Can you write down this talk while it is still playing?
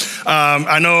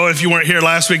I know if you weren't here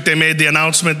last week, they made the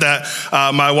announcement that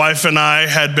my wife and I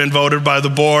had been voted by the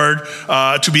board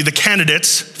to be the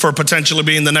candidates for potentially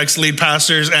being the next lead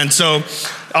pastors. And so,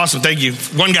 awesome, thank you.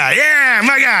 One guy, yeah,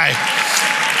 my guy.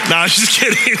 No, I was just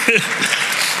kidding.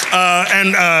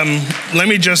 Let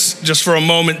me just for a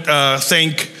moment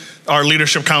thank our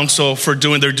leadership council for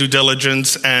doing their due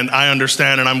diligence. And I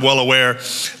understand and I'm well aware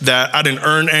that I didn't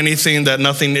earn anything, that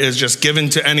nothing is just given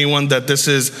to anyone, that this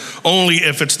is only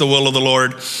if it's the will of the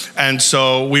Lord. And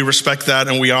so we respect that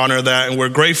and we honor that, and we're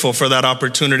grateful for that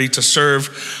opportunity to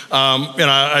serve.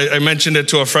 I mentioned it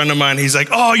to a friend of mine. He's like,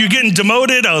 oh, you're getting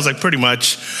demoted? I was like, pretty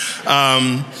much.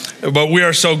 But we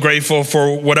are so grateful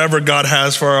for whatever God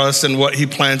has for us and what he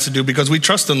plans to do, because we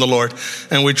trust in the Lord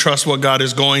and we trust what God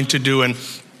is going to do. And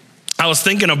I was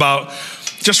thinking about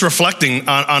just reflecting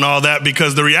on all that,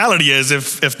 because the reality is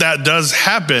if that does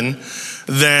happen,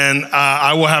 then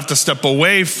I will have to step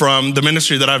away from the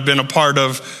ministry that I've been a part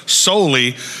of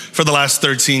solely for the last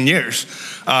 13 years,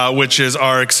 which is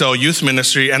our Excel Youth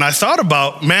Ministry. And I thought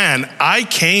about, man, I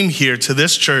came here to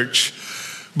this church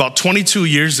about 22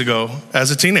 years ago as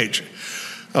a teenager.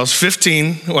 I was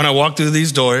 15 when I walked through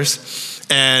these doors.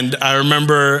 And I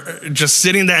remember just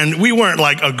sitting there, and we weren't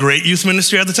like a great youth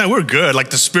ministry at the time. We were good. Like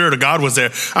the Spirit of God was there.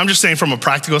 I'm just saying from a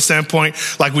practical standpoint,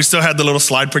 like we still had the little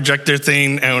slide projector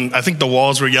thing, and I think the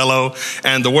walls were yellow,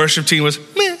 and the worship team was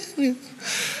meh.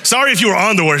 Sorry if you were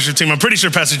on the worship team. I'm pretty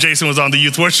sure Pastor Jason was on the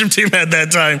youth worship team at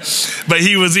that time, but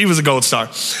he was a gold star.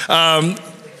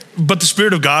 But the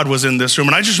Spirit of God was in this room.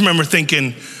 And I just remember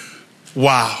thinking,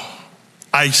 wow,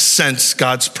 I sense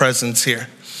God's presence here.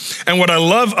 And what I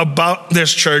love about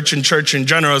this church and church in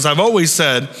general is I've always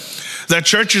said that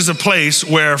church is a place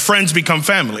where friends become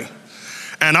family.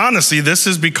 And honestly, this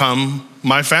has become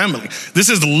my family. This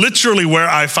is literally where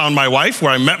I found my wife,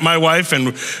 where I met my wife,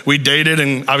 and we dated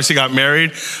and obviously got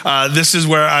married. This is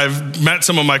where I've met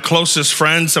some of my closest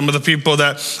friends, some of the people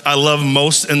that I love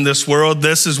most in this world.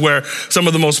 This is where some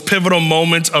of the most pivotal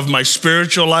moments of my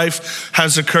spiritual life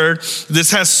has occurred.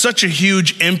 This has such a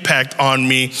huge impact on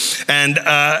me, and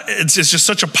it's just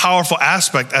such a powerful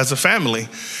aspect as a family.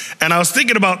 And I was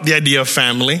thinking about the idea of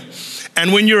family.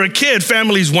 And when you're a kid,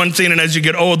 family is one thing, and as you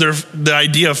get older, the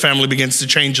idea of family begins to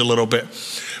change a little bit.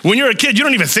 When you're a kid, you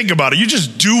don't even think about it. You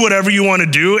just do whatever you want to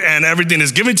do, and everything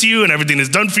is given to you, and everything is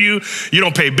done for you. You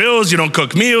don't pay bills, you don't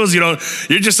cook meals, you're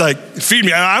just like, feed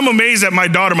me. I'm amazed at my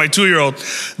daughter, my 2-year-old,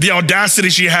 the audacity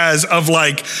she has of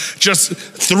like just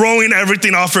throwing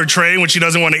everything off her tray when she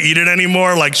doesn't want to eat it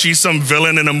anymore. Like she's some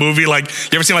villain in a movie. Like,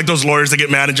 you ever seen like those lawyers that get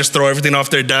mad and just throw everything off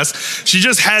their desk? She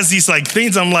just has these like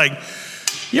things. I'm like,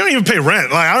 you don't even pay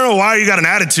rent. Like, I don't know why you got an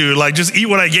attitude. Like, just eat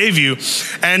what I gave you.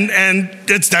 And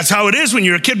that's how it is when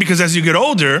you're a kid, because as you get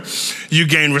older, you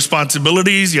gain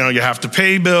responsibilities. You have to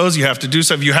pay bills. You have to do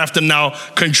stuff. You have to now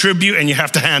contribute, and you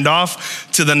have to hand off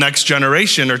to the next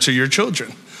generation or to your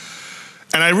children.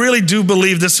 And I really do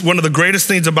believe this, one of the greatest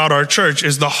things about our church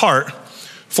is the heart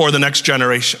for the next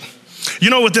generation.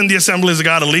 Within the Assemblies of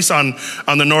God, at least on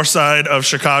the north side of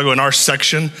Chicago in our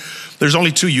section, there's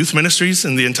only 2 youth ministries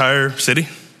in the entire city.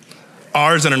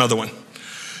 Ours and another one.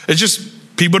 It's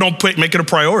just people don't make it a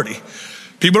priority.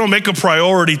 People don't make a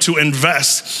priority to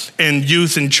invest in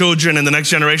youth and children and the next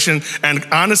generation. And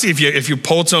honestly, if you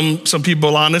poll some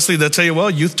people honestly, they'll tell you, well,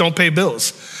 youth don't pay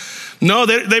bills. No,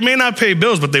 they may not pay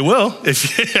bills, but they will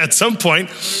if at some point,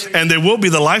 and they will be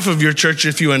the life of your church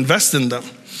if you invest in them.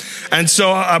 And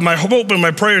so my hope and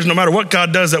my prayer is no matter what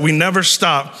God does, that we never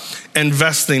stop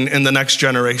investing in the next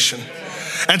generation.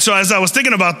 And so as I was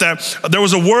thinking about that, there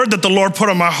was a word that the Lord put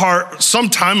on my heart some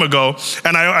time ago.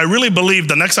 And I really believe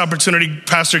the next opportunity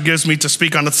Pastor gives me to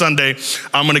speak on a Sunday,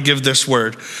 I'm going to give this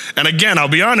word. And again, I'll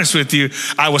be honest with you,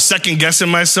 I was second guessing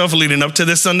myself leading up to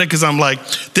this Sunday, because I'm like,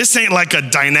 this ain't like a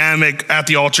dynamic at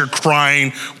the altar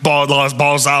crying,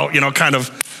 balls out, kind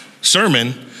of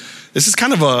sermon. This is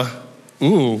kind of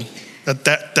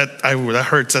that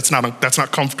hurts. That's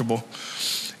not comfortable.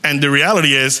 And the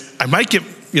reality is I might get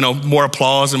more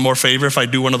applause and more favor if I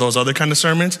do one of those other kind of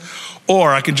sermons,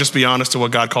 or I can just be honest to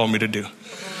what God called me to do.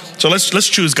 So let's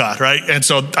choose God, right? And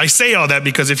so I say all that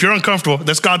because if you're uncomfortable,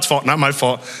 that's God's fault, not my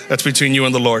fault. That's between you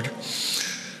and the Lord.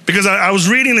 Because I was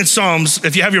reading in Psalms,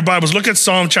 if you have your Bibles, look at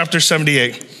Psalm chapter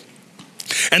 78.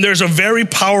 And there's a very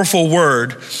powerful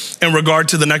word in regard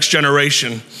to the next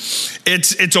generation.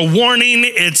 It's a warning,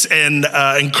 it's an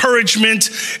encouragement,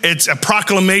 it's a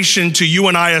proclamation to you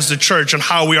and I as the church on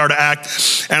how we are to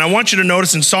act. And I want you to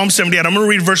notice in Psalm 78, I'm going to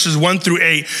read verses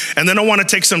 1-8, and then I want to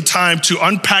take some time to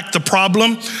unpack the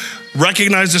problem,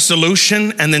 recognize the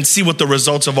solution, and then see what the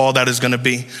results of all that is going to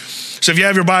be. So if you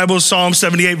have your Bibles, Psalm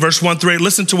 78, verse 1 through 8,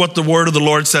 listen to what the word of the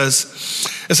Lord says.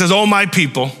 It says, "O my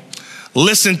people,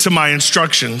 listen to my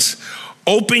instructions.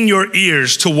 Open your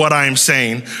ears to what I am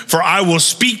saying, for I will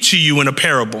speak to you in a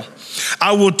parable.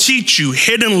 I will teach you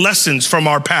hidden lessons from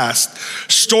our past,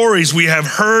 stories we have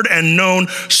heard and known,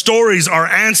 stories our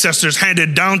ancestors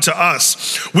handed down to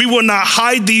us. We will not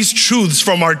hide these truths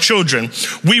from our children.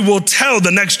 We will tell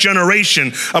the next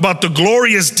generation about the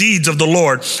glorious deeds of the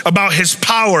Lord, about his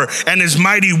power and his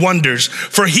mighty wonders.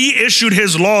 For he issued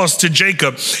his laws to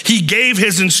Jacob. He gave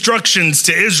his instructions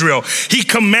to Israel. He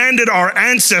commanded our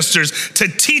ancestors to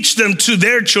teach them to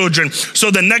their children so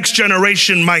the next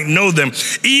generation might know them,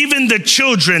 even the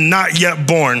children not yet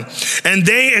born, and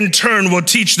they in turn will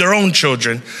teach their own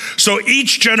children. So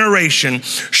each generation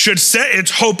should set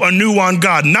its hope anew on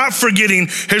God, not forgetting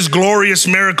his glorious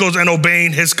miracles and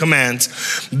obeying his commands.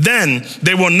 Then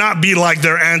they will not be like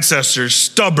their ancestors,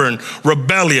 stubborn,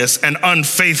 rebellious, and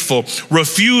unfaithful,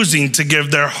 refusing to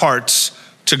give their hearts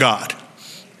to God."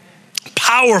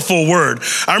 Powerful word.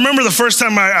 I remember the first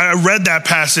time I read that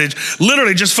passage,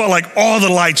 literally just felt like all the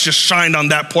lights just shined on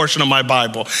that portion of my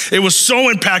Bible. It was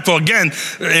so impactful, again,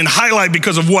 in highlight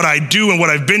because of what I do and what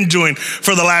I've been doing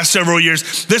for the last several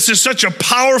years. This is such a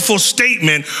powerful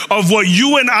statement of what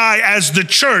you and I as the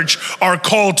church are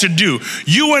called to do.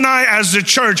 You and I as the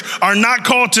church are not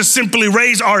called to simply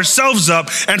raise ourselves up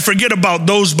and forget about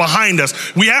those behind us.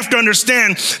 We have to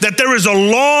understand that there is a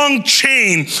long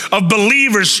chain of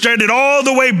believers started all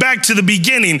the way back to the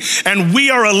beginning, and we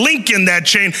are a link in that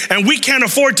chain, and we can't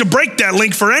afford to break that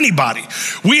link for anybody.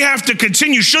 We have to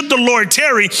continue. Should the Lord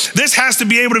tarry, this has to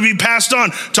be able to be passed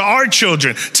on to our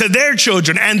children, to their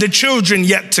children, and the children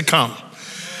yet to come.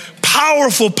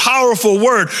 Powerful, powerful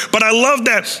word. But I love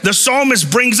that the psalmist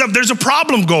brings up there's a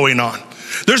problem going on.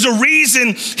 There's a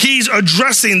reason he's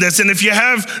addressing this, and if you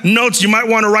have notes, you might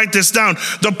want to write this down.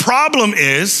 The problem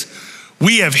is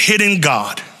we have hidden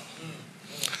God.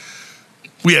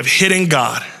 We have hidden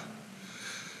God,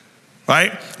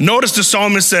 right? Notice the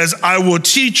psalmist says, "I will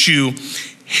teach you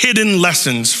hidden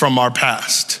lessons from our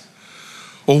past."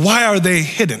 Well, why are they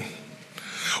hidden?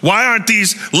 Why aren't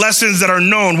these lessons that are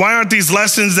known? Why aren't these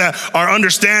lessons that are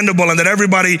understandable and that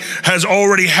everybody has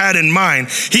already had in mind?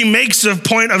 He makes a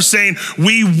point of saying,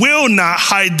 we will not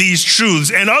hide these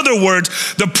truths. In other words,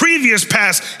 the previous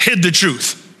past hid the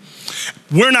truth.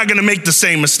 We're not going to make the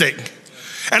same mistake.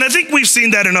 And I think we've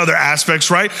seen that in other aspects,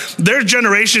 right? There's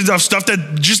generations of stuff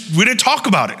that just, we didn't talk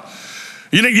about it.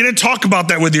 You didn't talk about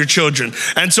that with your children.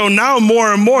 And so now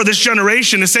more and more, this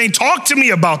generation is saying, talk to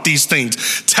me about these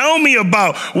things. Tell me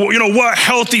about, what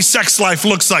healthy sex life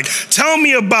looks like. Tell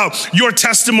me about your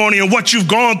testimony and what you've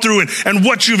gone through and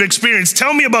what you've experienced.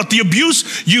 Tell me about the abuse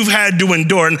you've had to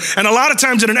endure. And a lot of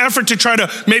times in an effort to try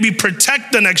to maybe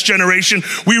protect the next generation,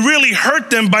 we really hurt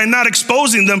them by not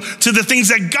exposing them to the things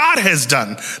that God has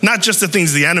done, not just the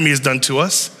things the enemy has done to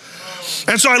us.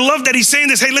 And so I love that he's saying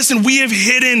this. Hey, listen, we have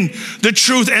hidden the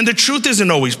truth, and the truth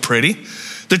isn't always pretty.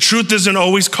 The truth isn't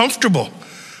always comfortable,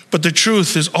 but the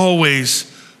truth is always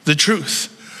the truth.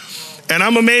 And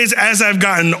I'm amazed as I've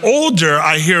gotten older,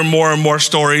 I hear more and more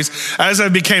stories. As I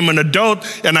became an adult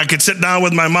and I could sit down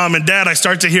with my mom and dad, I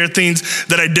start to hear things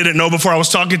that I didn't know before. I was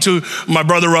talking to my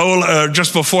brother Raul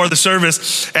just before the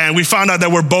service, and we found out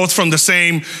that we're both from the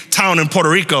same town in Puerto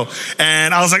Rico.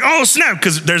 And I was like, oh snap,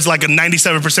 because there's like a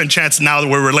 97% chance now that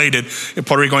we're related.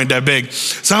 Puerto Rico ain't that big.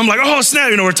 So I'm like, oh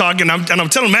snap, we're talking, and I'm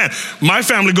telling, man, my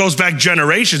family goes back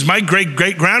generations. My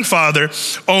great-great-grandfather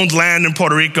owned land in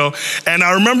Puerto Rico. And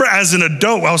I remember as an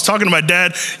adult, I was talking to my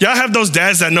dad. Y'all have those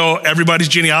dads that know everybody's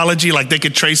genealogy, like they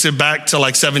could trace it back to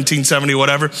like 1770,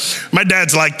 whatever. My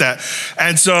dad's like that.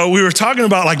 And so we were talking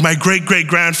about like my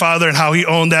great-great-grandfather and how he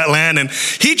owned that land. And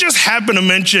he just happened to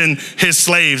mention his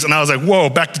slaves. And I was like, whoa,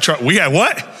 back to Trump. We had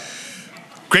what?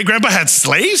 Great-grandpa had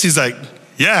slaves? He's like,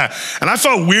 yeah. And I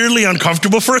felt weirdly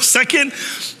uncomfortable for a second.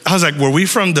 I was like, were we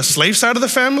from the slave side of the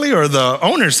family or the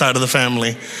owner side of the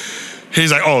family? He's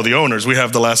like, oh, the owners, we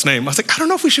have the last name. I was like, I don't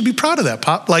know if we should be proud of that,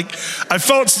 Pop. Like, I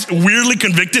felt weirdly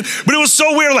convicted, but it was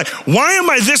so weird. Like, why am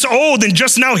I this old and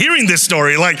just now hearing this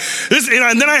story? Like, this,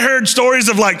 and then I heard stories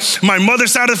of like my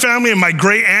mother's side of the family and my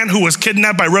great aunt who was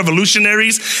kidnapped by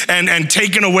revolutionaries and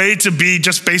taken away to be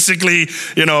just basically,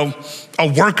 a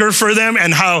worker for them,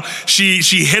 and how she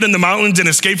hid in the mountains and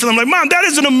escaped from them. I'm like, Mom, that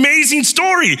is an amazing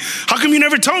story. How come you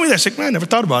never told me that? She's like, man, I never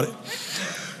thought about it.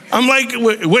 I'm like,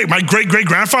 wait, my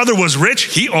great-great-grandfather was rich?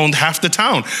 He owned half the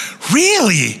town.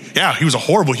 Really? Yeah, he was a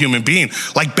horrible human being.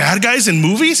 Like bad guys in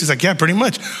movies? He's like, yeah, pretty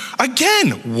much.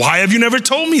 Again, why have you never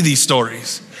told me these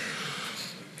stories?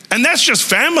 And that's just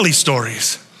family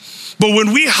stories. But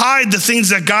when we hide the things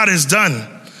that God has done,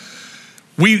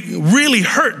 we really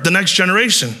hurt the next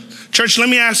generation. Church, let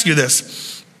me ask you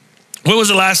this. When was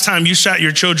the last time you sat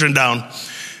your children down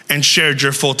and shared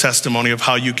your full testimony of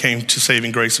how you came to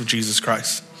saving grace of Jesus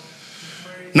Christ?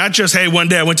 Not just, hey, one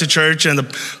day I went to church and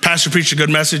the pastor preached a good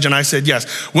message and I said yes.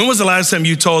 When was the last time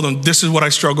you told them, this is what I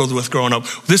struggled with growing up?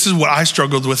 This is what I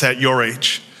struggled with at your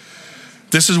age.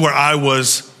 This is where I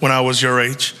was when I was your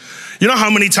age. You know how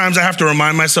many times I have to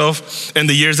remind myself in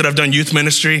the years that I've done youth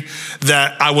ministry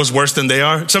that I was worse than they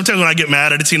are? Sometimes when I get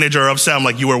mad at a teenager or upset, I'm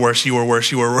like, you were worse, you were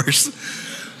worse, you were worse.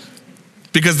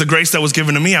 Because the grace that was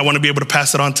given to me, I want to be able to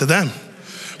pass it on to them.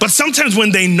 But sometimes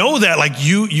when they know that, like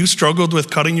you struggled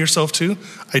with cutting yourself too,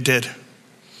 I did.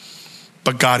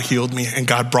 But God healed me and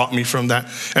God brought me from that.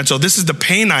 And so this is the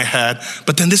pain I had,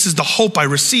 but then this is the hope I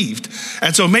received.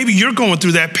 And so maybe you're going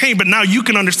through that pain, but now you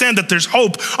can understand that there's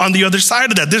hope on the other side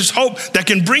of that. There's hope that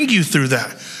can bring you through that.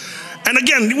 And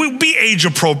again, we'll be age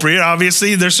appropriate.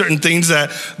 Obviously, there's certain things that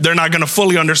they're not going to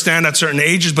fully understand at certain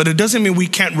ages, but it doesn't mean we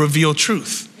can't reveal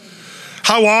truth.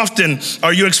 How often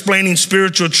are you explaining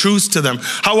spiritual truths to them?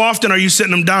 How often are you sitting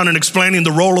them down and explaining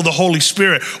the role of the Holy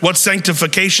Spirit, what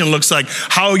sanctification looks like,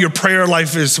 how your prayer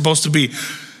life is supposed to be?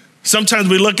 Sometimes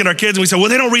we look at our kids and we say, well,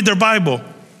 they don't read their Bible.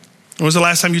 When was the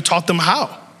last time you taught them how?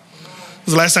 When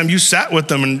was the last time you sat with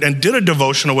them and did a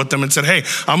devotional with them and said, hey,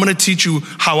 I'm going to teach you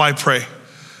how I pray.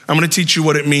 I'm going to teach you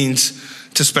what it means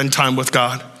to spend time with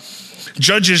God.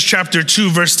 Judges chapter 2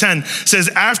 verse 10 says,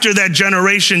 after that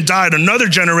generation died, another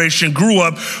generation grew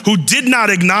up who did not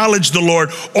acknowledge the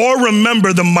Lord or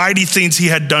remember the mighty things he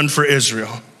had done for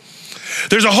Israel.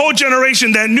 There's a whole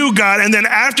generation that knew God, and then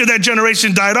after that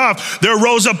generation died off, there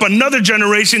rose up another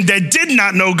generation that did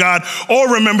not know God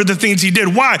or remember the things he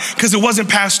did. Why? Because it wasn't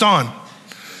passed on.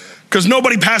 Because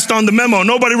nobody passed on the memo.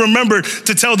 Nobody remembered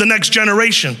to tell the next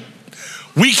generation.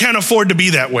 We can't afford to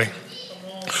be that way.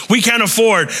 We can't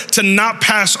afford to not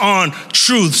pass on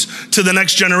truths to the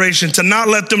next generation, to not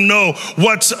let them know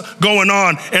what's going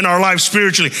on in our lives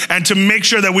spiritually, and to make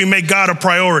sure that we make God a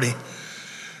priority.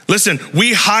 Listen,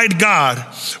 we hide God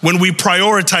when we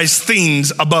prioritize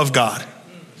things above God.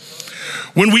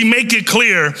 When we make it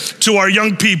clear to our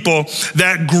young people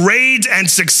that grades and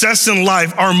success in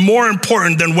life are more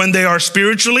important than when they are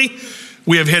spiritually,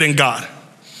 we have hidden God.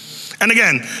 And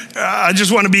again, I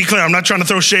just want to be clear. I'm not trying to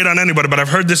throw shade on anybody, but I've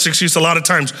heard this excuse a lot of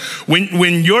times.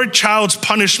 When your child's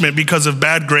punishment because of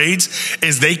bad grades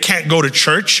is they can't go to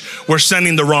church, we're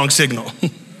sending the wrong signal.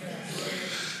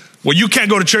 Well, you can't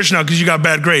go to church now because you got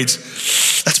bad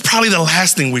grades. That's probably the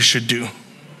last thing we should do.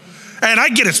 And I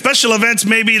get it, special events,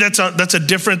 maybe that's a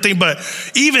different thing. But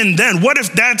even then, what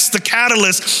if that's the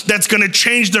catalyst that's going to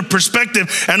change their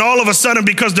perspective? And all of a sudden,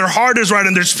 because their heart is right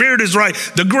and their spirit is right,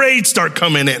 the grades start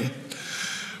coming in.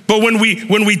 But when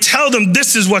we tell them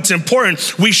this is what's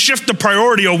important, we shift the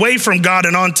priority away from God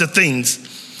and onto things.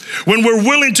 When we're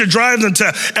willing to drive them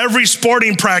to every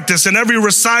sporting practice and every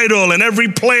recital and every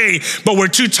play, but we're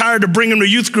too tired to bring them to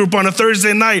youth group on a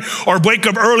Thursday night or wake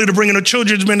up early to bring them to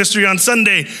children's ministry on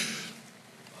Sunday,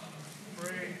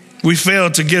 we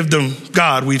fail to give them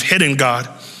God. We've hidden God.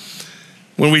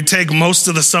 When we take most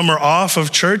of the summer off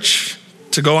of church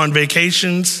to go on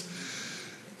vacations,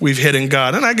 we've hidden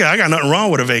God. And I got nothing wrong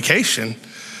with a vacation,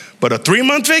 but a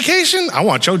 3-month vacation, I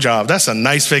want your job. That's a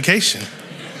nice vacation.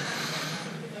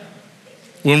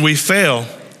 When we fail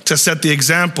to set the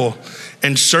example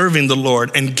in serving the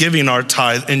Lord and giving our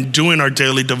tithe and doing our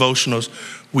daily devotionals,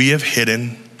 we have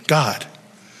hidden God.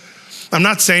 I'm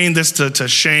not saying this to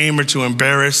shame or to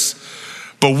embarrass,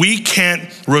 but we can't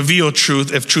reveal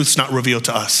truth if truth's not revealed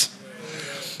to us.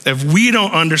 If we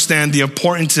don't understand the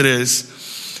importance it is,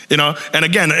 and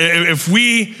again, if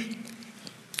we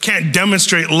can't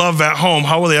demonstrate love at home,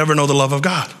 how will they ever know the love of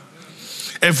God?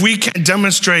 If we can't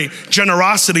demonstrate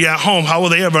generosity at home, how will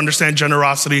they ever understand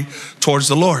generosity towards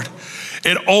the Lord?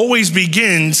 It always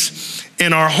begins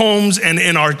in our homes and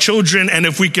in our children. And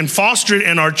if we can foster it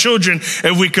in our children,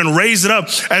 if we can raise it up,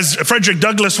 as Frederick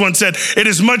Douglass once said, it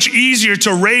is much easier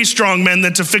to raise strong men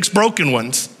than to fix broken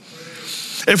ones.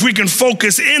 If we can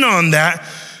focus in on that,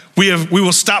 we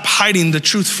will stop hiding the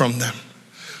truth from them.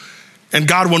 And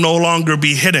God will no longer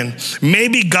be hidden.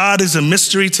 Maybe God is a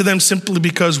mystery to them simply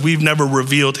because we've never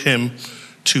revealed him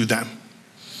to them.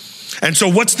 And so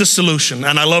what's the solution?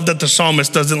 And I love that the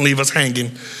psalmist doesn't leave us hanging.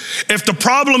 If the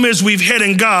problem is we've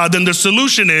hidden God, then the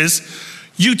solution is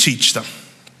you teach them.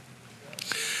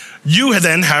 You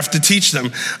then have to teach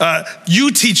them. You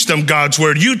teach them God's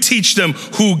word. You teach them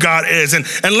who God is. And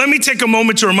let me take a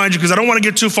moment to remind you, because I don't want to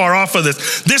get too far off of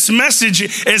this. This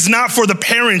message is not for the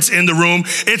parents in the room.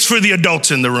 It's for the adults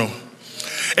in the room.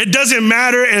 It doesn't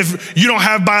matter if you don't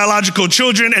have biological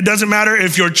children. It doesn't matter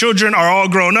if your children are all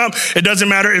grown up. It doesn't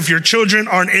matter if your children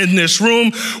aren't in this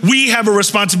room. We have a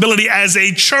responsibility as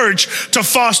a church to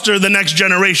foster the next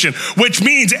generation, which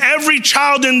means every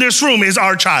child in this room is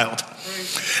our child.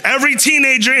 Every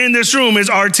teenager in this room is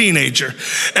our teenager.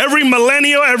 Every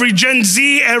millennial, every Gen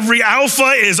Z, every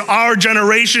alpha is our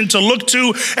generation to look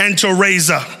to and to raise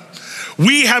up.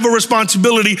 We have a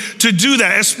responsibility to do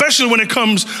that, especially when it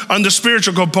comes on the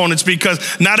spiritual components,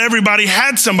 because not everybody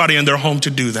had somebody in their home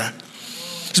to do that.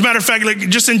 As a matter of fact,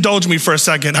 just indulge me for a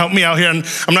second. Help me out here. And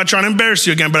I'm not trying to embarrass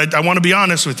you again, but I want to be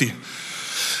honest with you.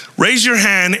 Raise your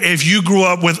hand if you grew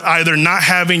up with either not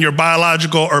having your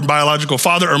biological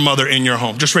father or mother in your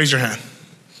home. Just raise your hand.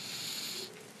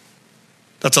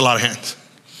 That's a lot of hands.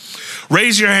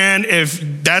 Raise your hand if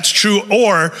that's true,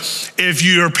 or if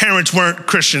your parents weren't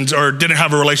Christians or didn't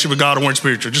have a relationship with God or weren't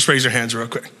spiritual. Just raise your hands real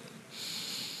quick.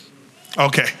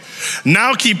 Okay.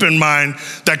 Now keep in mind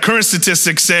that current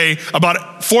statistics say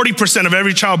about 40% of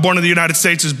every child born in the United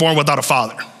States is born without a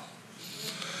father.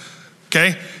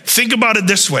 Okay? Think about it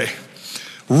this way.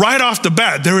 Right off the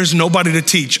bat, there is nobody to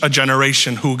teach a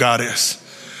generation who God is.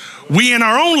 We in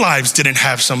our own lives didn't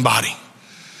have somebody.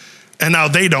 And now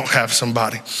they don't have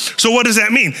somebody. So what does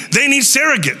that mean? They need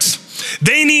surrogates.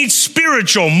 They need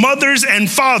spiritual mothers and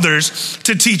fathers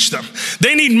to teach them.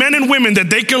 They need men and women that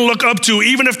they can look up to,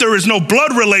 even if there is no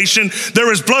blood relation,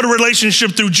 there is blood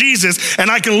relationship through Jesus.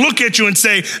 And I can look at you and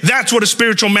say, that's what a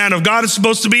spiritual man of God is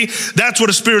supposed to be. That's what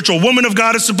a spiritual woman of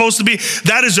God is supposed to be.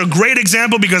 That is a great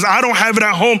example because I don't have it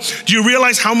at home. Do you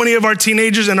realize how many of our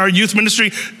teenagers in our youth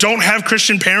ministry don't have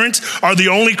Christian parents, are the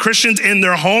only Christians in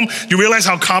their home? Do you realize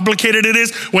how complicated it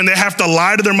is when they have to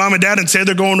lie to their mom and dad and say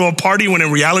they're going to a party when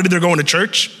in reality they're going to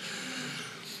church?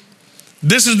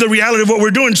 This is the reality of what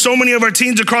we're doing. So many of our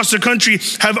teens across the country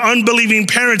have unbelieving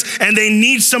parents and they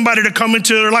need somebody to come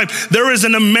into their life. There is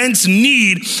an immense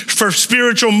need for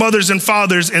spiritual mothers and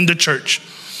fathers in the church.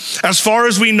 As far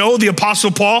as we know, the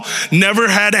Apostle Paul never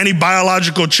had any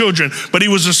biological children, but he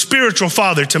was a spiritual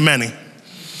father to many.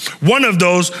 One of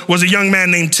those was a young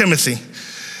man named Timothy.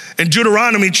 In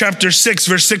Deuteronomy chapter 6,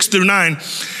 verse 6 through 9,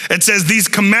 it says, these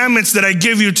commandments that I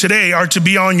give you today are to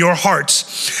be on your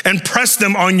hearts, and press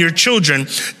them on your children.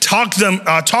 Talk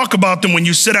about them when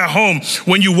you sit at home,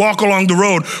 when you walk along the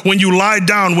road, when you lie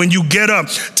down, when you get up.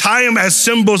 Tie them as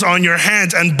symbols on your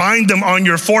hands and bind them on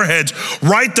your foreheads.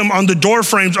 Write them on the door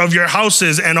frames of your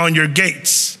houses and on your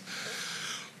gates.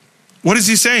 What is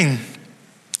he saying?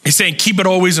 He's saying, keep it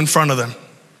always in front of them.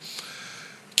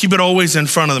 Keep it always in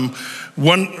front of them.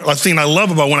 One thing I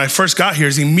love about when I first got here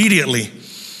is immediately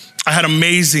I had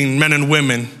amazing men and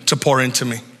women to pour into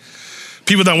me.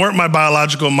 People that weren't my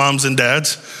biological moms and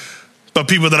dads, but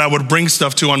people that I would bring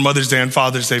stuff to on Mother's Day and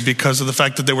Father's Day because of the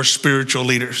fact that they were spiritual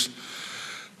leaders.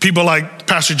 People like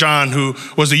Pastor John, who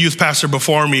was the youth pastor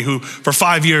before me, who for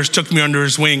 5 years took me under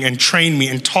his wing and trained me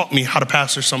and taught me how to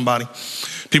pastor somebody.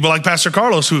 People like Pastor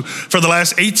Carlos, who for the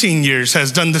last 18 years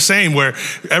has done the same, where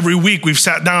every week we've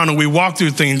sat down and we walk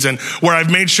through things, and where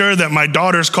I've made sure that my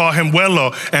daughters call him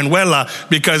Huelo and Huela,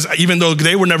 because even though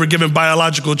they were never given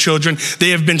biological children, they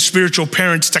have been spiritual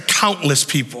parents to countless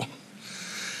people.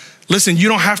 Listen, you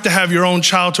don't have to have your own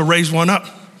child to raise one up.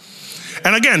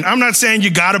 And again, I'm not saying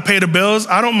you gotta pay the bills.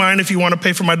 I don't mind if you wanna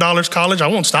pay for my daughter's college. I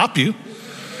won't stop you.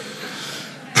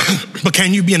 But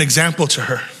can you be an example to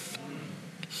her?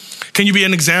 Can you be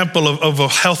an example of a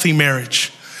healthy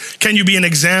marriage? Can you be an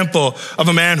example of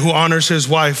a man who honors his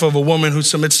wife, of a woman who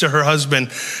submits to her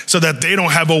husband, so that they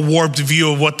don't have a warped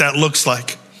view of what that looks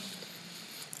like?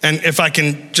 And if I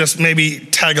can just maybe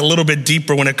tag a little bit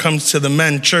deeper when it comes to the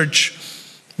men, church,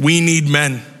 we need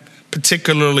men,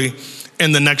 particularly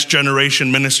in the next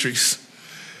generation ministries,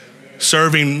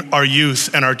 serving our youth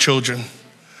and our children.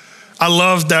 I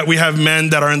love that we have men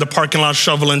that are in the parking lot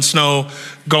shoveling snow,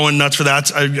 going nuts for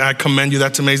that. I commend you,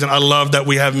 that's amazing. I love that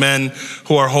we have men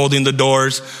who are holding the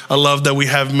doors. I love that we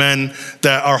have men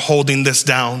that are holding this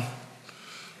down.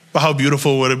 But how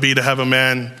beautiful would it be to have a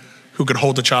man who could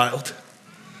hold a child?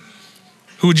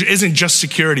 Who isn't just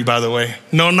security, by the way.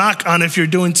 No knock on if you're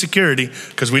doing security,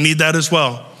 because we need that as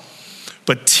well.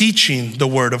 But teaching the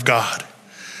word of God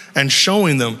and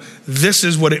showing them this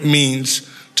is what it means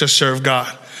to serve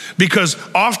God. Because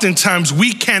oftentimes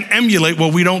we can't emulate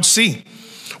what we don't see.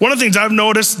 One of the things I've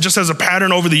noticed just as a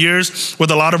pattern over the years with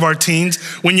a lot of our teens,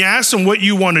 when you ask them what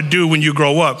you want to do when you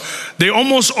grow up, they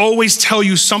almost always tell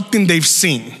you something they've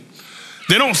seen.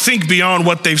 They don't think beyond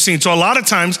what they've seen. So a lot of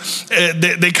times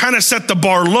they kind of set the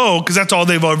bar low because that's all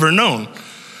they've ever known.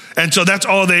 And so that's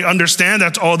all they understand,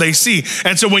 that's all they see.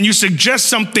 And so when you suggest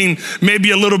something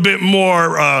maybe a little bit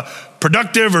more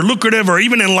productive or lucrative or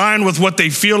even in line with what they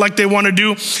feel like they want to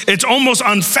do, it's almost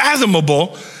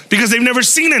unfathomable because they've never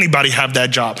seen anybody have that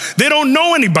job. They don't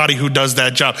know anybody who does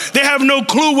that job. They have no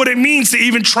clue what it means to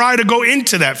even try to go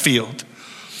into that field.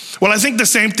 Well, I think the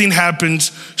same thing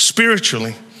happens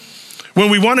spiritually. When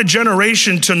we want a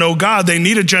generation to know God, they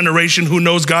need a generation who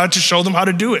knows God to show them how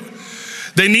to do it.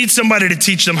 They need somebody to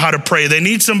teach them how to pray. They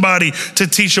need somebody to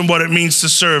teach them what it means to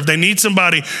serve. They need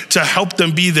somebody to help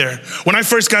them be there. When I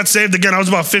first got saved, again, I was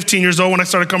about 15 years old when I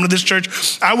started coming to this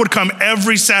church. I would come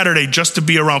every Saturday just to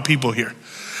be around people here.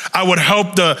 I would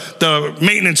help the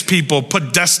maintenance people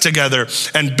put desks together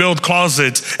and build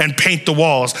closets and paint the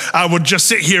walls. I would just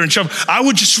sit here and shove. I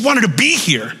would just wanted to be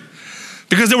here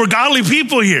because there were godly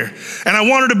people here. And I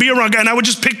wanted to be around God, and I would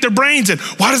just pick their brains. And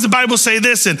why does the Bible say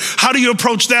this? And how do you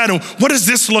approach that? And what does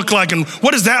this look like? And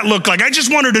what does that look like? I just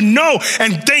wanted to know,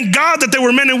 and thank God that there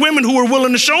were men and women who were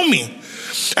willing to show me.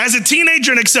 As a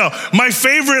teenager in Excel, my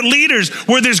favorite leaders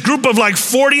were this group of like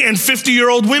 40 and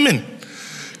 50-year-old women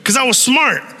because I was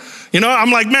smart. You know,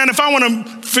 I'm like, man, if I want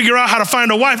to figure out how to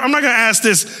find a wife, I'm not going to ask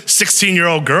this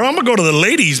 16-year-old girl. I'm going to go to the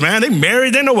ladies, man. They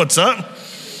married. They know what's up.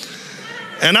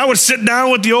 And I would sit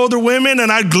down with the older women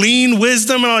and I'd glean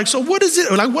wisdom. And I'm like, so what is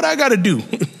it? Like, what I got to do?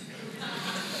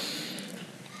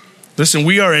 Listen,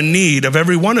 we are in need of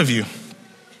every one of you.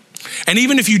 And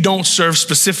even if you don't serve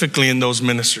specifically in those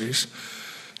ministries,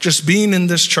 just being in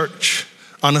this church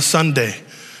on a Sunday,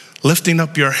 lifting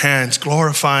up your hands,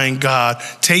 glorifying God,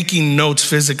 taking notes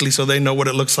physically so they know what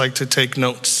it looks like to take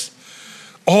notes.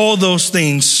 All those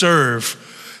things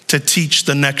serve to teach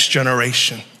the next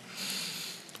generation.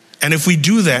 And if we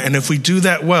do that, and if we do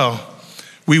that well,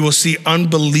 we will see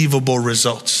unbelievable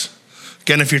results.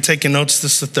 Again, if you're taking notes,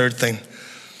 this is the third thing.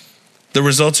 The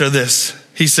results are this.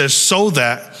 He says, so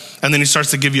that, and then he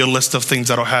starts to give you a list of things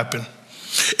that'll happen.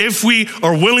 If we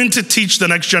are willing to teach the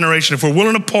next generation, if we're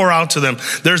willing to pour out to them,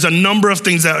 there's a number of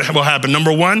things that will happen.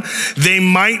 Number one, they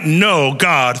might know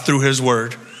God through his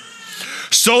word.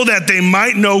 So that they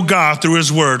might know God through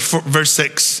his word. Verse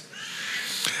 6.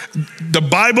 The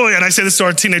Bible, and I say this to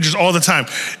our teenagers all the time,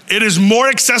 it is more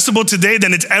accessible today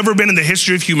than it's ever been in the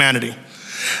history of humanity.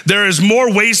 There is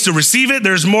more ways to receive it.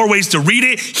 There's more ways to read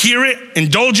it, hear it,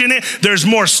 indulge in it. There's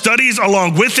more studies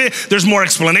along with it. There's more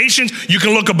explanations. You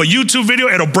can look up a YouTube video.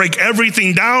 It'll break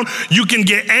everything down. You can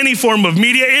get any form of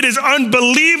media. It is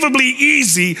unbelievably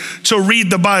easy to read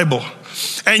the Bible.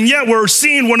 And yet we're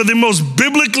seeing one of the most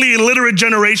biblically illiterate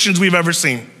generations we've ever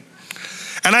seen.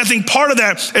 And I think part of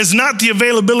that is not the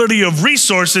availability of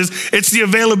resources, it's the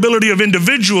availability of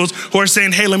individuals who are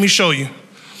saying, hey, let me show you.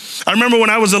 I remember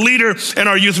when I was a leader in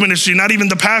our youth ministry, not even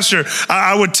the pastor,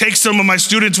 I would take some of my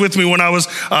students with me when I was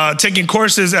taking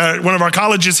courses at one of our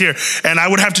colleges here, and I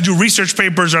would have to do research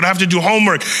papers or I'd have to do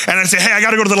homework. And I'd say, hey, I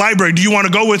got to go to the library. Do you want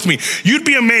to go with me? You'd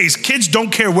be amazed. Kids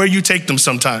don't care where you take them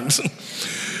sometimes.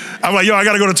 I'm like, yo, I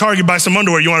got to go to Target, buy some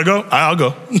underwear. You want to go? I'll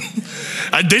go.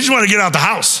 They just want to get out the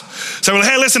house. So I'm like,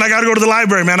 hey, listen, I got to go to the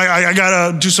library, man. I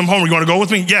got to do some homework. You want to go with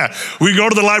me? Yeah. We go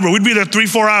to the library. We'd be there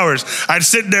 3-4 hours. I'd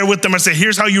sit there with them. I'd say,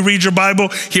 here's how you read your Bible.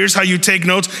 Here's how you take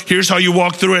notes. Here's how you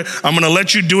walk through it. I'm going to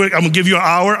let you do it. I'm going to give you an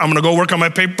hour. I'm going to go work on my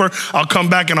paper. I'll come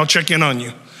back and I'll check in on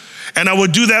you. And I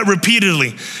would do that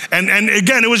repeatedly. And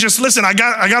again, it was just, listen, I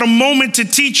got a moment to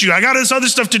teach you. I got this other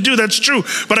stuff to do, that's true.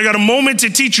 But I got a moment to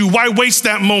teach you. Why waste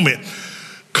that moment?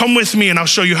 Come with me and I'll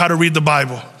show you how to read the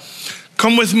Bible.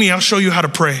 Come with me, I'll show you how to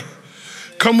pray.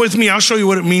 Come with me, I'll show you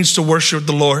what it means to worship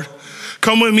the Lord.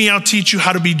 Come with me, I'll teach you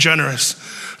how to be generous.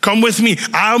 Come with me,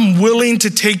 I'm willing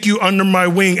to take you under my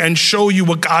wing and show you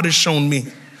what God has shown me.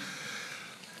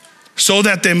 So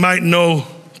that they might know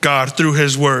God through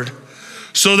his word.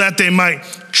 So that they might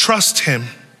trust him.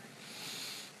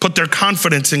 Put their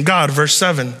confidence in God, verse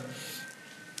 7.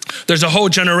 There's a whole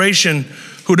generation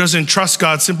who doesn't trust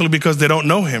God simply because they don't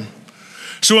know him.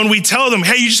 So when we tell them,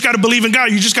 hey, you just got to believe in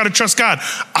God, you just got to trust God.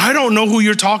 I don't know who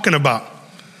you're talking about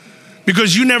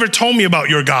because you never told me about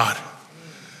your God.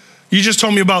 You just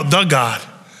told me about the God.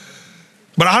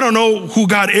 But I don't know who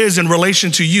God is in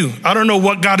relation to you. I don't know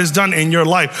what God has done in your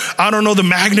life. I don't know the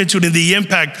magnitude and the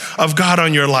impact of God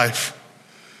on your life.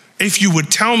 If you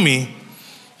would tell me,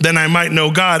 then I might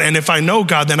know God. And if I know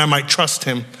God, then I might trust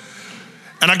him.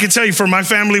 And I can tell you, for my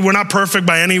family, we're not perfect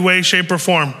by any way, shape, or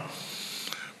form.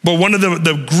 But one of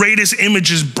the greatest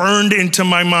images burned into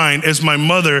my mind is my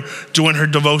mother doing her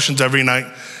devotions every night,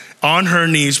 on her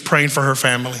knees praying for her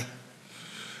family.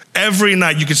 Every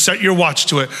night, you could set your watch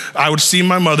to it. I would see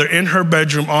my mother in her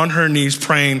bedroom on her knees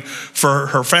praying for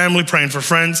her family, praying for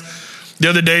friends. The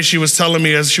other day, she was telling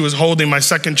me as she was holding my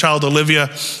second child,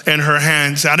 Olivia, in her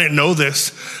hands. I didn't know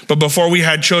this, but before we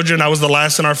had children, I was the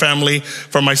last in our family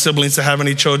for my siblings to have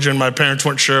any children. My parents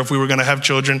weren't sure if we were going to have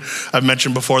children. I've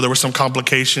mentioned before there were some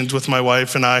complications with my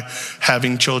wife and I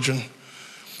having children.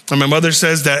 And my mother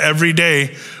says that every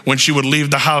day when she would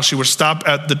leave the house, she would stop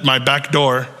at my back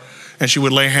door and she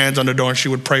would lay hands on the door and she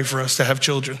would pray for us to have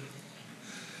children.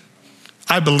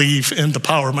 I believe in the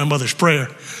power of my mother's prayer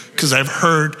because I've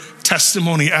heard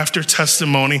testimony after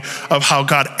testimony of how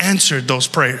God answered those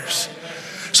prayers.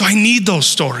 So I need those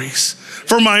stories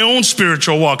for my own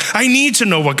spiritual walk. I need to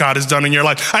know what God has done in your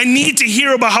life. I need to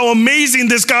hear about how amazing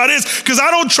this God is because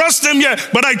I don't trust him yet,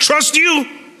 but I trust you.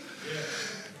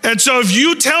 And so if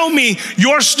you tell me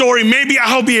your story, maybe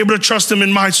I'll be able to trust him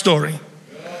in my story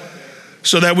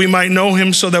so that we might know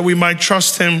him, so that we might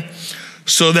trust him,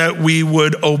 so that we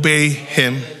would obey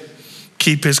him,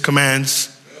 keep his commands.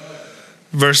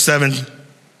 Verse 7,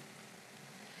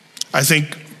 I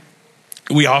think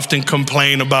we often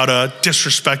complain about a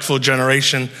disrespectful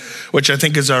generation, which I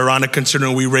think is ironic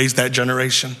considering we raised that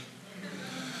generation.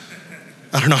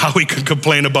 I don't know how we can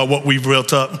complain about what we've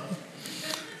built up.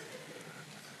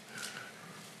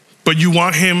 But you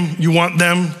want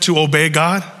them to obey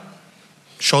God?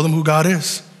 Show them who God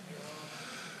is.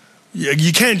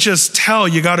 You can't just tell,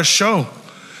 you got to show.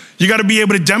 You got to be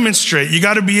able to demonstrate. You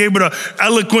got to be able to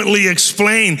eloquently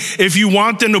explain. If you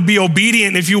want them to be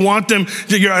obedient, if you want them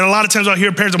to, a lot of times I'll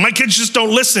hear parents, my kids just don't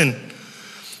listen.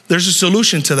 There's a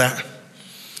solution to that.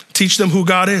 Teach them who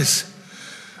God is.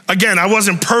 Again, I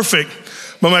wasn't perfect,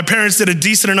 but my parents did a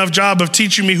decent enough job of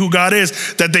teaching me who God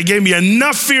is that they gave me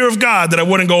enough fear of God that I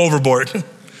wouldn't go overboard.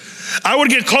 I would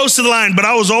get close to the line, but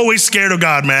I was always scared of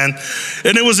God, man.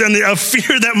 And it was a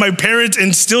fear that my parents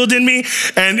instilled in me.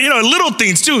 And, little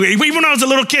things too. Even when I was a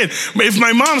little kid, if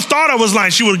my mom thought I was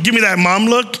lying, she would give me that mom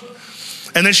look.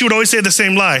 And then she would always say the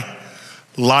same lie.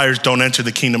 Liars don't enter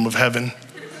the kingdom of heaven.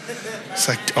 It's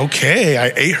like, okay,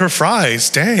 I ate her fries,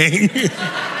 dang.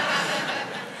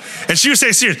 And she would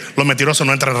say, serious, lo mentiroso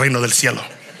no entra al reino del cielo.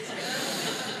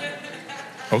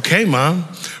 Okay, Mom.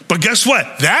 But guess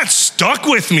what? That stuck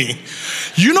with me.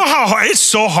 You know how hard, it's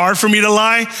so hard for me to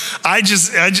lie. I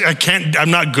can't, I'm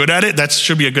not good at it. That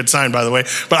should be a good sign, by the way.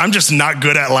 But I'm just not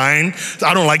good at lying.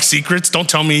 I don't like secrets. Don't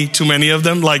tell me too many of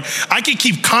them. Like, I can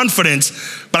keep confidence,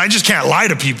 but I just can't lie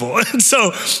to people. And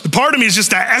so part of me is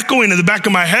just that echoing in the back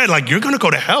of my head, like, you're going to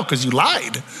go to hell because you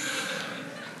lied.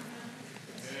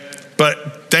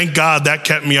 But thank God that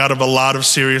kept me out of a lot of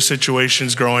serious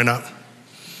situations growing up.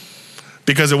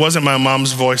 Because it wasn't my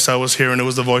mom's voice I was hearing, it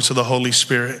was the voice of the Holy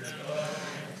Spirit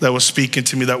that was speaking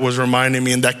to me, that was reminding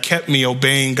me, and that kept me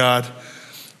obeying God,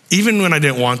 even when I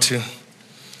didn't want to.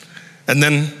 And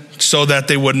then so that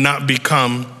they would not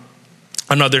become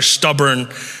another stubborn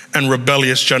and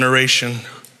rebellious generation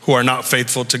who are not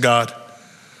faithful to God.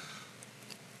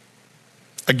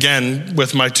 Again,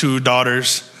 with my two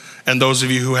daughters, and those of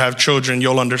you who have children,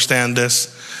 you'll understand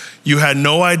this. You had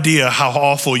no idea how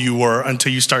awful you were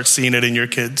until you start seeing it in your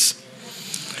kids.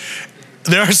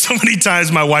 There are so many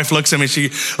times my wife looks at me,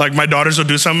 my daughters will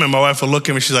do something and my wife will look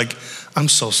at me, she's like, I'm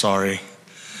so sorry.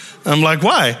 I'm like,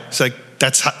 why? She's like,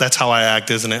 that's how I act,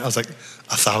 isn't it? I was like,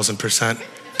 1,000%.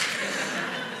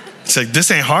 It's like, this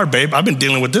ain't hard, babe. I've been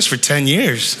dealing with this for 10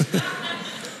 years.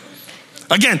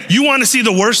 Again, you want to see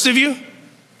the worst of you?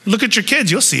 Look at your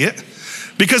kids, you'll see it.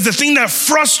 Because the thing that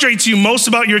frustrates you most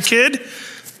about your kid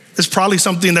is probably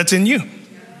something that's in you.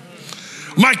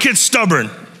 My kid's stubborn.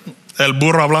 El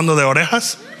burro hablando de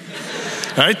orejas.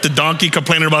 Right? The donkey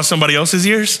complaining about somebody else's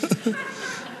ears.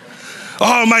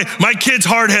 Oh, my kid's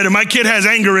hard-headed. My kid has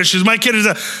anger issues. My kid is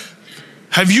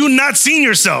Have you not seen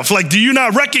yourself? Like, do you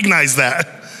not recognize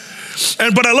that?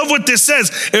 But I love what this says.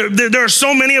 There are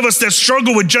so many of us that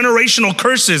struggle with generational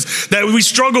curses, that we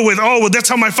struggle with, that's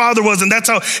how my father was and that's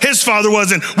how his father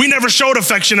was. And we never showed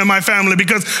affection in my family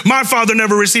because my father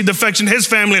never received affection, his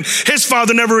family, and his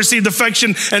father never received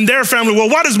affection and their family. Well,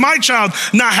 why does my child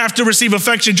not have to receive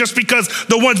affection just because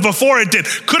the ones before it did?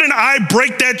 Couldn't I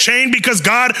break that chain because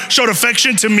God showed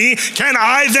affection to me? Can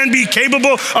I then be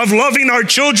capable of loving our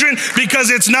children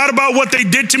because it's not about what they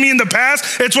did to me in the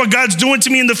past, it's what God's doing to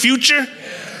me in the future?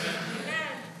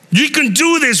 You can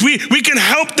do this. We can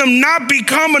help them not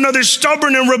become another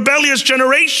stubborn and rebellious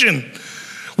generation.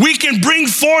 We can bring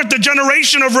forth the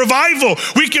generation of revival.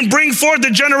 We can bring forth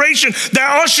the generation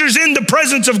that ushers in the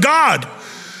presence of God.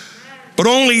 But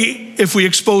only if we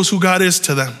expose who God is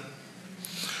to them.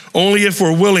 Only if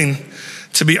we're willing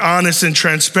to be honest and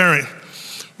transparent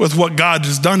with what God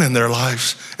has done in their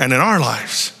lives and in our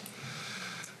lives.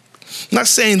 I'm not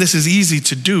saying this is easy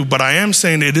to do, but I am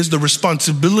saying it is the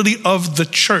responsibility of the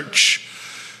church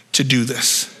to do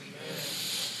this.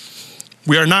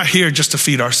 We are not here just to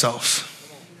feed ourselves.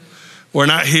 We're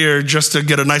not here just to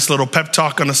get a nice little pep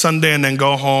talk on a Sunday and then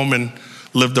go home and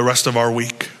live the rest of our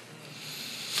week.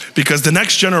 Because the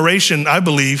next generation, I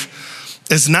believe,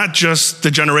 is not just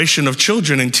the generation of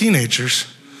children and teenagers.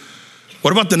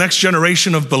 What about the next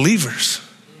generation of believers?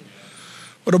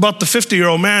 What about the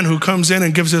 50-year-old man who comes in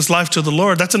and gives his life to the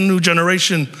Lord? That's a new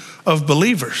generation of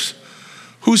believers.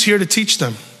 Who's here to teach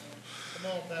them?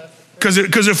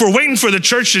 Because if we're waiting for the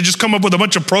church to just come up with a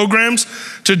bunch of programs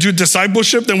to do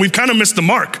discipleship, then we've kind of missed the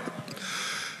mark.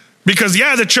 Because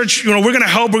the church, we're going to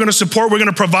help, we're going to support, we're going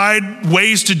to provide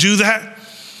ways to do that.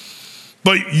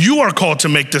 But you are called to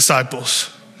make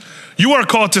disciples. You are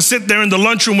called to sit there in the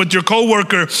lunchroom with your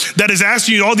coworker that is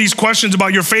asking you all these questions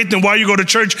about your faith and why you go to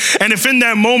church. And if in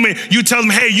that moment you tell them,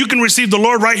 hey, you can receive the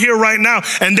Lord right here, right now,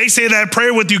 and they say that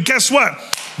prayer with you, guess what?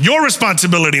 Your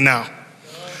responsibility now.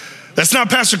 That's not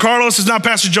Pastor Carlos, it's not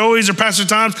Pastor Joey's or Pastor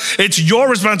Tom's. It's your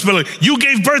responsibility. You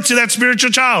gave birth to that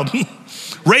spiritual child.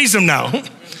 Raise him now.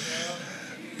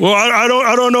 Well, I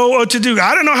don't know what to do.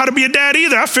 I don't know how to be a dad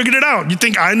either. I figured it out. You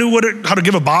think I knew how to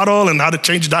give a bottle and how to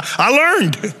change a diet? I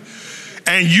learned.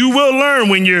 And you will learn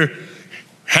when you're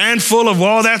handful of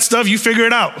all that stuff, you figure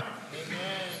it out.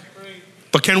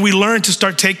 But can we learn to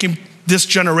start taking this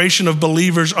generation of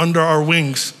believers under our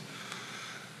wings?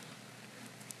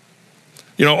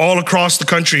 All across the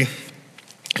country,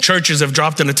 churches have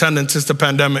dropped in attendance since the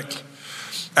pandemic,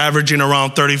 averaging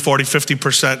around 30, 40,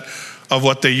 50% of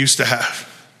what they used to have.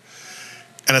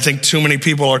 And I think too many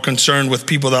people are concerned with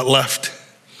people that left,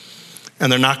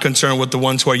 and they're not concerned with the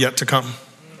ones who are yet to come.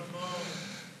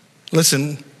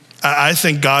 Listen, I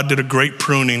think God did a great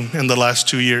pruning in the last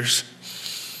 2 years.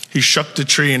 He shook the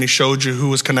tree and he showed you who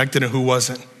was connected and who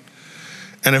wasn't.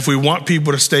 And if we want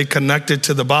people to stay connected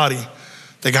to the body,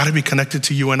 they got to be connected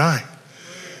to you and I.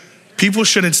 People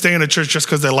shouldn't stay in a church just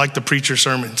because they like the preacher's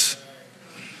sermons,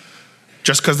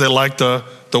 just because they like the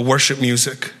worship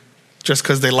music, just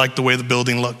because they like the way the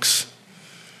building looks.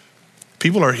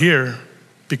 People are here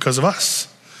because of us.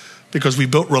 Because we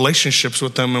built relationships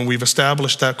with them and we've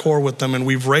established that core with them and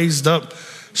we've raised up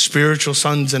spiritual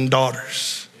sons and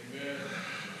daughters. Amen.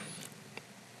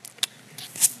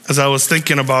 As I was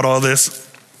thinking about all this,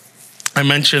 I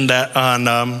mentioned that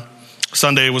on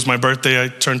Sunday was my birthday. I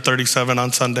turned 37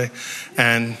 on Sunday,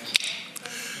 and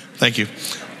thank you.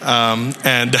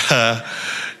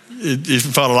 It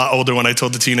felt a lot older when I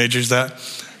told the teenagers that.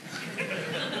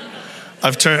 I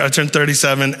turned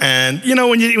 37, and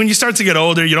when you start to get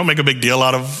older, you don't make a big deal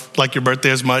out of like your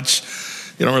birthday as much.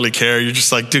 You don't really care. You're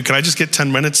just like, dude, can I just get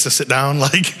 10 minutes to sit down?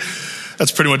 Like,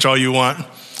 that's pretty much all you want.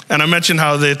 And I mentioned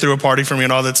how they threw a party for me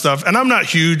and all that stuff. And I'm not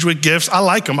huge with gifts. I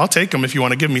like them. I'll take them if you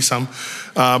want to give me some.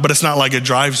 But it's not like it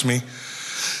drives me.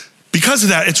 Because of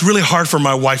that, it's really hard for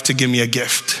my wife to give me a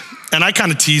gift. And I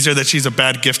kind of tease her that she's a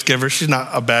bad gift giver. She's not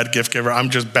a bad gift giver. I'm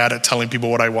just bad at telling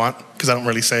people what I want because I don't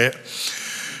really say it.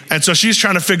 And so she's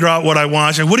trying to figure out what I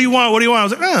want. She's like, what do you want? What do you want? I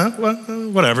was like,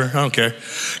 well, whatever. I don't care.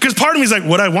 Because part of me is like,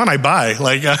 what I want, I buy.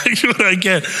 Like, what I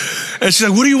get. And she's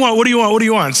like, what do you want? What do you want? What do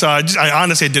you want? So I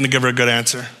honestly didn't give her a good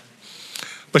answer.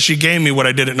 But she gave me what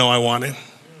I didn't know I wanted.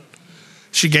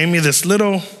 She gave me this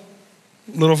little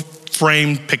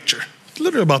framed picture,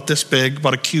 literally about this big,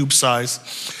 about a cube size,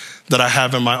 that I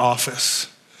have in my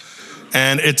office.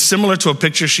 And it's similar to a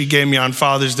picture she gave me on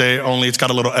Father's Day, only it's got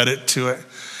a little edit to it.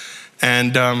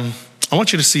 And I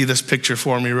want you to see this picture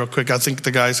for me real quick. I think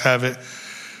the guys have it.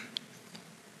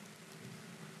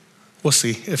 We'll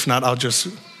see. If not, I'll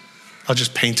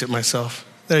just paint it myself.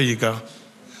 There you go.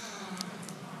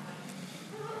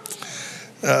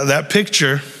 That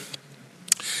picture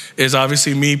is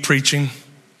obviously me preaching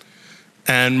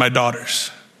and my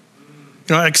daughters.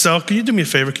 Excel, can you do me a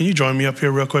favor? Can you join me up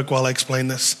here real quick while I explain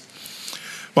this?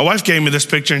 My wife gave me this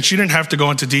picture and she didn't have to go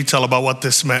into detail about what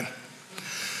this meant.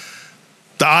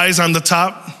 The eyes on the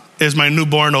top is my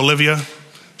newborn, Olivia.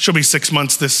 She'll be 6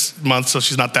 months this month, so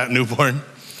she's not that newborn.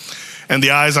 And the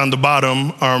eyes on the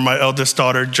bottom are my eldest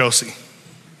daughter, Josie.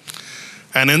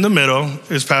 And in the middle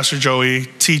is Pastor Joey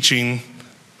teaching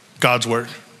God's word.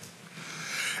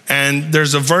 And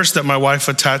there's a verse that my wife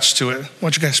attached to it. Why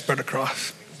don't you guys spread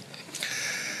across?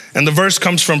 And the verse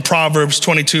comes from Proverbs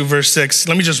 22, verse 6.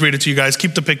 Let me just read it to you guys.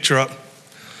 Keep the picture up.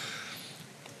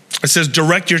 It says,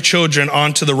 direct your children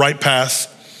onto the right path,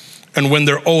 and when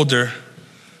they're older,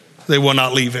 they will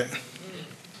not leave it.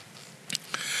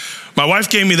 My wife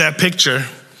gave me that picture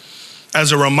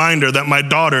as a reminder that my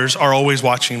daughters are always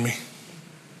watching me.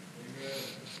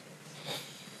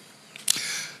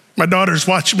 My daughters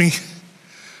watch me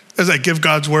as I give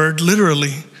God's word.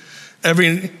 Literally,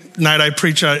 every night I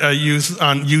preach a youth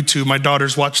on YouTube, my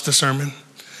daughters watch the sermon.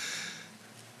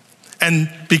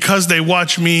 And because they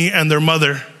watch me and their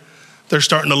mother, they're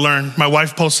starting to learn. My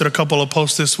wife posted a couple of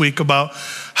posts this week about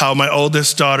how my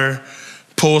oldest daughter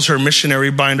pulls her missionary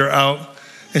binder out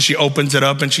and she opens it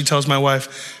up and she tells my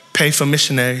wife, pay for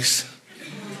missionaries.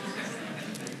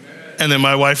 And then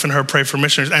my wife and her pray for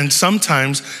missionaries. And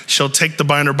sometimes she'll take the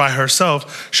binder by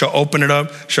herself. She'll open it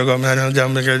up. She'll go, amen.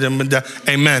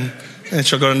 And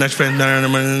she'll go to the next page,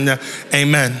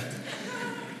 amen.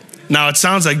 Now it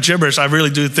sounds like gibberish. I really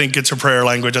do think it's her prayer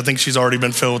language. I think she's already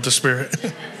been filled with the Spirit.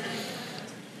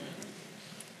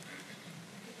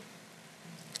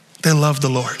 They love the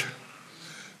Lord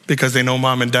because they know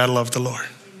mom and dad love the Lord.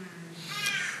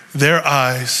 Their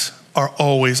eyes are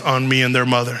always on me and their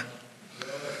mother.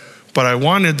 But I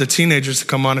wanted the teenagers to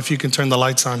come on, if you can turn the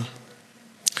lights on.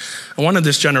 I wanted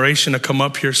this generation to come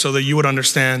up here so that you would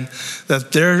understand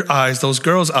that their eyes, those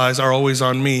girls' eyes, are always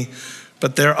on me,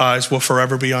 but their eyes will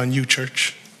forever be on you,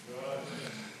 church.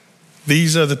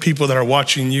 These are the people that are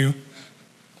watching you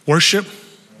worship,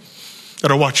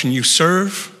 that are watching you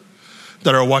serve,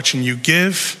 that are watching you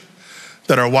give,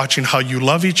 that are watching how you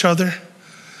love each other.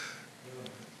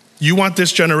 You want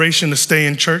this generation to stay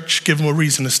in church? Give them a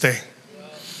reason to stay.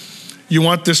 You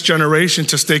want this generation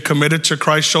to stay committed to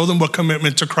Christ? Show them what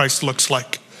commitment to Christ looks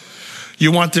like.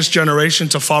 You want this generation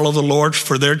to follow the Lord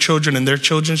for their children and their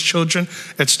children's children?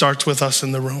 It starts with us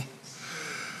in the room.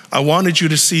 I wanted you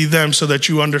to see them so that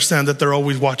you understand that they're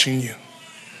always watching you.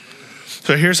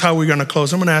 So here's how we're going to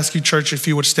close. I'm going to ask you, church, if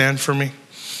you would stand for me.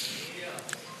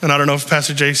 And I don't know if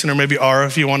Pastor Jason or maybe Ara,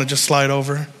 if you want to just slide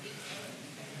over.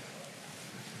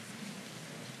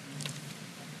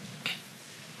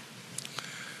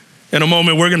 In a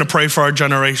moment, we're going to pray for our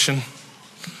generation.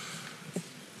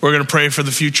 We're going to pray for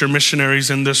the future missionaries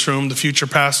in this room, the future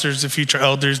pastors, the future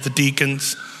elders, the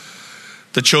deacons,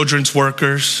 the children's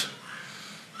workers,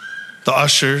 the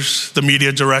ushers, the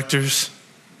media directors.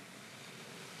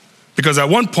 Because at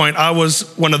one point, I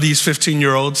was one of these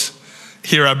 15-year-olds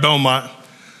here at Belmont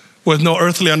with no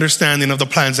earthly understanding of the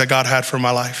plans that God had for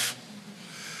my life.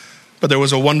 But there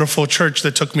was a wonderful church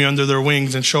that took me under their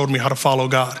wings and showed me how to follow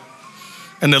God.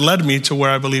 And it led me to where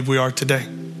I believe we are today.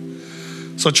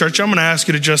 So church, I'm going to ask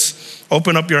you to just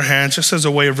open up your hands just as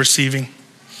a way of receiving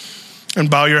and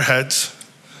bow your heads.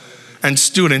 And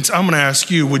students, I'm going to ask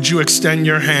you, would you extend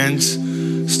your hands,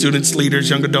 students,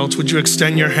 leaders, young adults, would you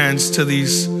extend your hands to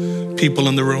these people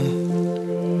in the room?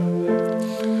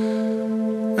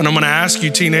 And I'm going to ask you,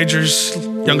 teenagers,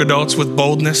 young adults, with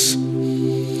boldness,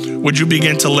 would you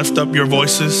begin to lift up your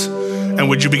voices and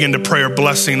would you begin to pray a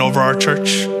blessing over our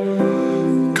church?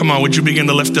 Come on, would you begin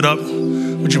to lift it up?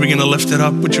 Would you begin to lift it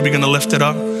up? Would you begin to lift it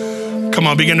up? Come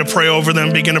on, begin to pray over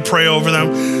them. Begin to pray over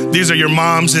them. These are your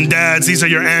moms and dads. These are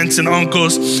your aunts and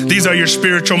uncles. These are your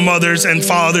spiritual mothers and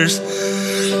fathers.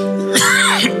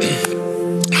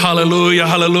 Hallelujah,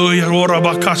 hallelujah.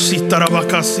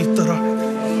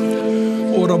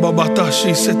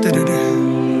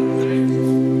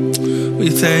 We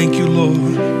thank you,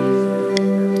 Lord.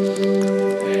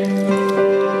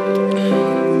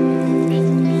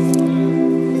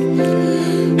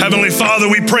 Heavenly Father,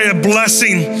 we pray a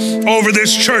blessing over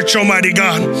this church, Almighty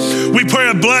God. We pray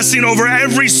a blessing over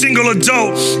every single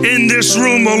adult in this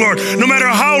room, oh Lord. No matter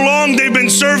how long they've been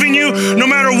serving you, no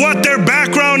matter what their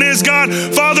background is, God,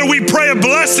 Father, we pray a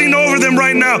blessing over them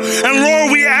right now. And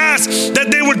Lord, we ask that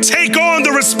they would take on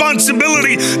the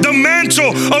responsibility, the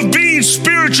mantle of being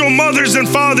spiritual mothers and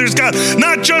fathers, God,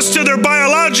 not just to their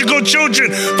biological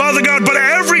children, Father God, but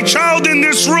every child in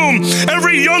this room,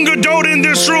 every young adult in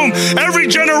this room, every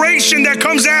generation that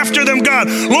comes after them, God.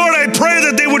 Lord, I pray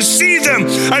that they would see them.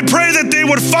 I pray that they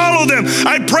would follow them.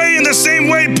 I pray in the same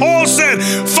way Paul said,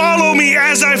 follow me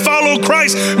as I follow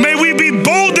Christ. May we be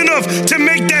bold enough to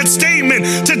make that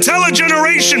statement, to tell a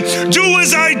generation, do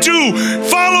as I do,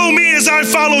 follow me as I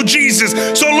follow Jesus.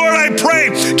 So Lord, I pray,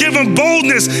 give them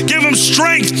boldness, give them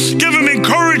strength, give them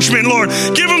encouragement, Lord.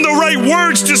 Give them the right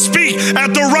words to speak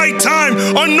at the right time.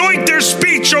 Anoint their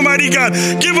speech, Almighty God.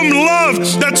 Give them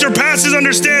love that surpasses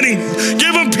understanding.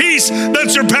 Give them peace that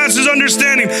surpasses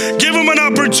understanding. Give them an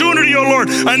opportunity, oh Lord,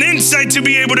 an insight to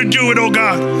be able to do it, oh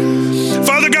God.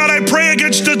 Father God, I pray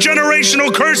against the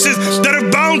generational curses that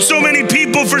have bound so many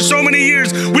people for so many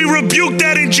years. We rebuke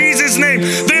that in Jesus' name.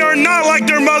 They are not like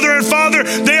their mother and father.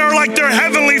 They are like their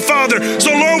heavenly Father.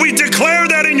 So Lord, we declare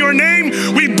that in your name.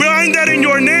 We bind that in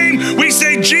your name. We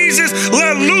say, Jesus,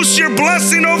 let loose your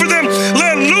blessing over them.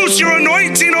 Let loose your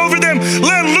anointing over them.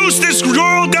 Let loose this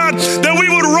world, God, that we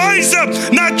would rise up,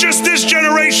 not just this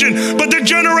generation, generation, but the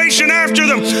generation after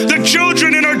them, the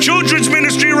children in our children's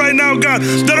ministry right now, God,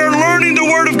 that are learning the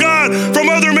word of God from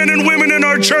other men and women in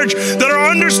our church, that are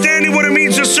understanding what it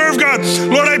means to serve God.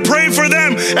 Lord, I pray for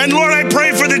them, and Lord, I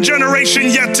pray for the generation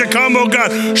yet to come, oh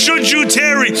God. Should you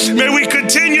tarry, may we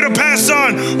continue to pass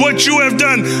on what you have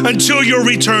done until your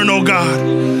return, oh God.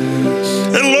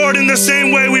 And Lord, in the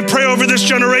same way, we pray over this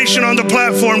generation on the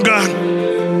platform, God.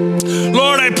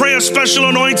 Lord, I pray a special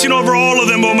anointing over all of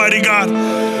them, Almighty God.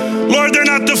 Lord, they're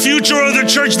not the future of the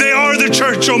church. They are the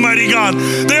church, Almighty God.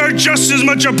 They are just as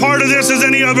much a part of this as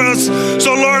any of us.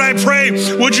 So, Lord, I pray,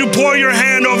 would you pour your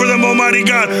hand over them, Almighty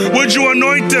God? Would you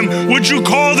anoint them? Would you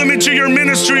call them into your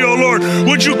ministry, oh Lord?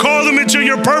 Would you call them into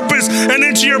your purpose and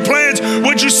into your plans?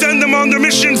 Would you send them on the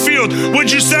mission field?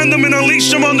 Would you send them and unleash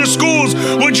them on the schools?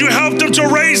 Would you help them to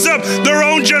raise up their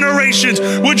own generations?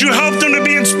 Would you help them to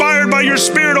be inspired by your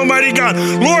Spirit, Almighty God?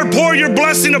 Lord, pour your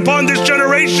blessing upon this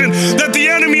generation that the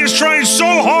enemy is trying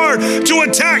so hard to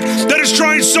attack, that is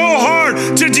trying so hard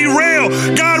to derail.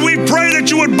 God, we pray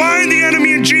that you would bind the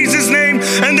enemy in Jesus' name,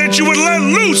 and that you would let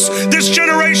loose this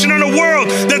generation in a world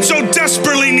that so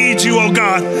desperately needs you, oh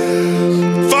God.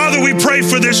 Father, we pray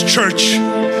for this church,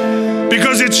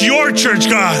 because it's your church,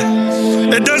 God.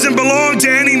 It doesn't belong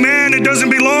to any man. It doesn't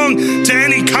belong to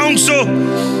any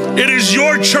council. It is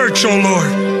your church, oh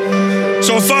Lord.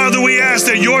 So, Father, we ask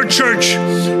that your church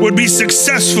would be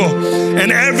successful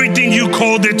in everything you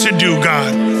called it to do,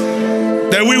 God.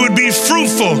 That we would be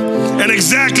fruitful in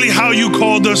exactly how you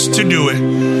called us to do it.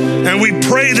 And we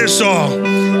pray this all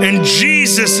in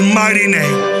Jesus' mighty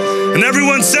name. And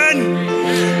everyone said,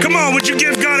 come on, would you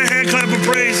give God a hand clap of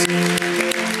praise?